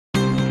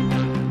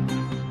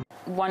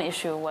one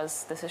issue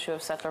was this issue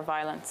of settler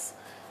violence,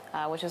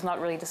 which is not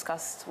really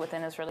discussed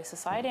within Israeli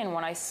society. And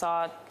when I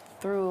saw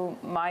through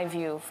my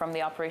view from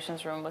the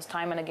operations room was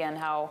time and again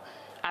how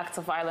acts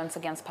of violence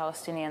against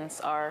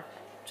Palestinians are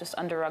just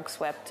under rug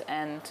swept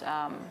and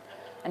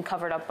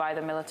covered up by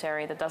the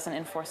military that doesn't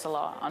enforce the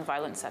law on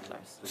violent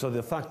settlers. So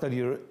the fact that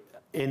you're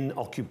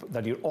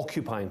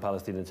occupying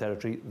Palestinian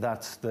territory,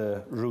 that's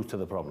the root to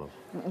the problem.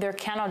 There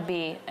cannot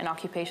be an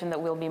occupation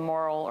that will be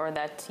moral or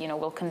that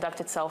will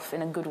conduct itself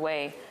in a good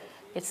way.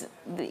 It's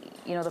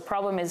the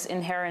problem is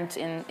inherent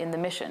in the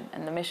mission,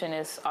 and the mission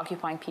is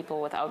occupying people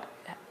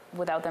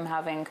without them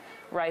having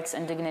rights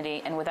and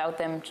dignity, and without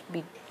them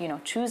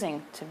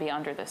choosing to be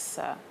under this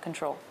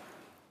control.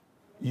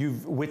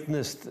 You've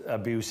witnessed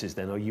abuses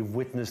then, or you've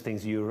witnessed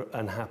things you're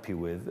unhappy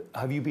with.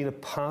 Have you been a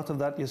part of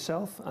that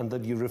yourself and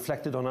that you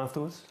reflected on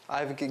afterwards?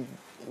 I've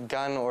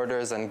gotten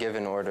orders and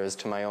given orders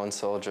to my own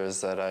soldiers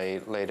that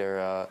I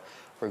later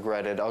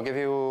regretted. I'll give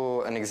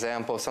you an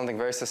example of something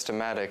very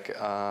systematic.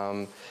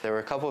 There were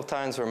a couple of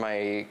times where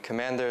my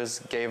commanders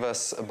gave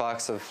us a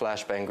box of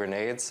flashbang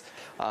grenades,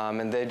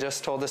 and they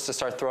just told us to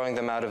start throwing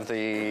them out of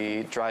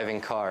the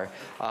driving car.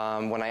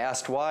 When I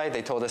asked why,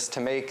 they told us to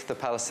make the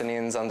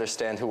Palestinians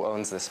understand who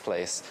owns this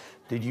place.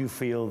 Did you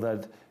feel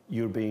that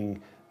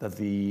that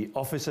the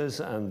officers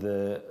and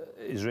the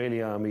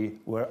Israeli army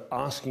were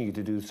asking you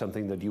to do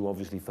something that you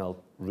obviously felt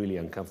really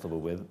uncomfortable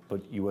with, but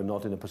you were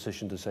not in a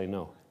position to say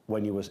no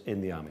when you was in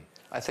the army?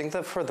 I think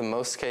that for the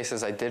most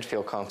cases I did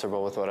feel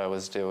comfortable with what I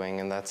was doing,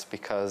 and that's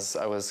because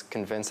I was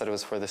convinced that it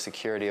was for the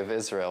security of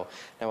Israel.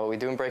 Now what we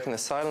do in Breaking the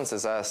Silence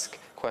is ask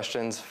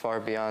questions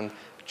far beyond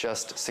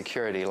just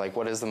security, like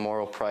what is the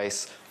moral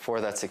price for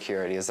that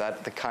security? Is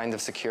that the kind of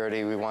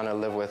security we want to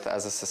live with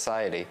as a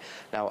society?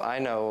 Now I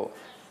know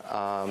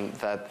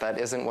that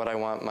isn't what I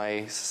want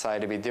my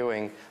society to be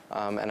doing,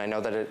 and I know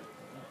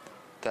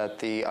that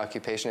the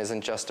occupation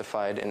isn't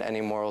justified in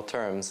any moral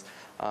terms.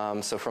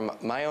 So from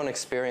my own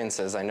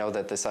experiences, I know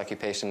that this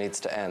occupation needs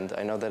to end.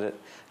 I know that it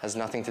has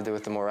nothing to do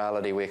with the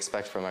morality we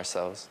expect from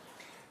ourselves.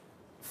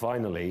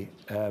 Finally,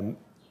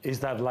 is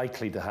that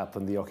likely to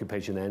happen, the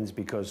occupation ends?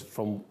 Because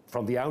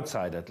from the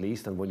outside at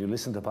least, and when you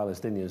listen to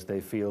Palestinians, they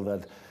feel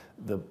that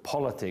the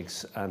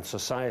politics and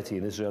society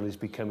in Israel is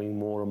becoming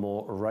more and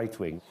more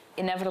right-wing.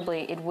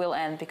 Inevitably, it will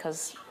end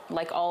because,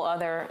 like all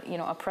other,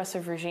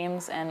 oppressive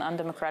regimes and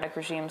undemocratic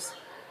regimes,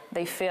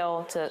 they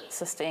fail to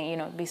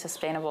sustain, be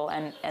sustainable.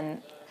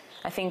 And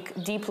I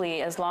think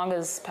deeply, as long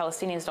as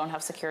Palestinians don't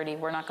have security,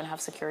 we're not going to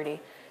have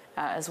security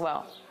as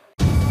well.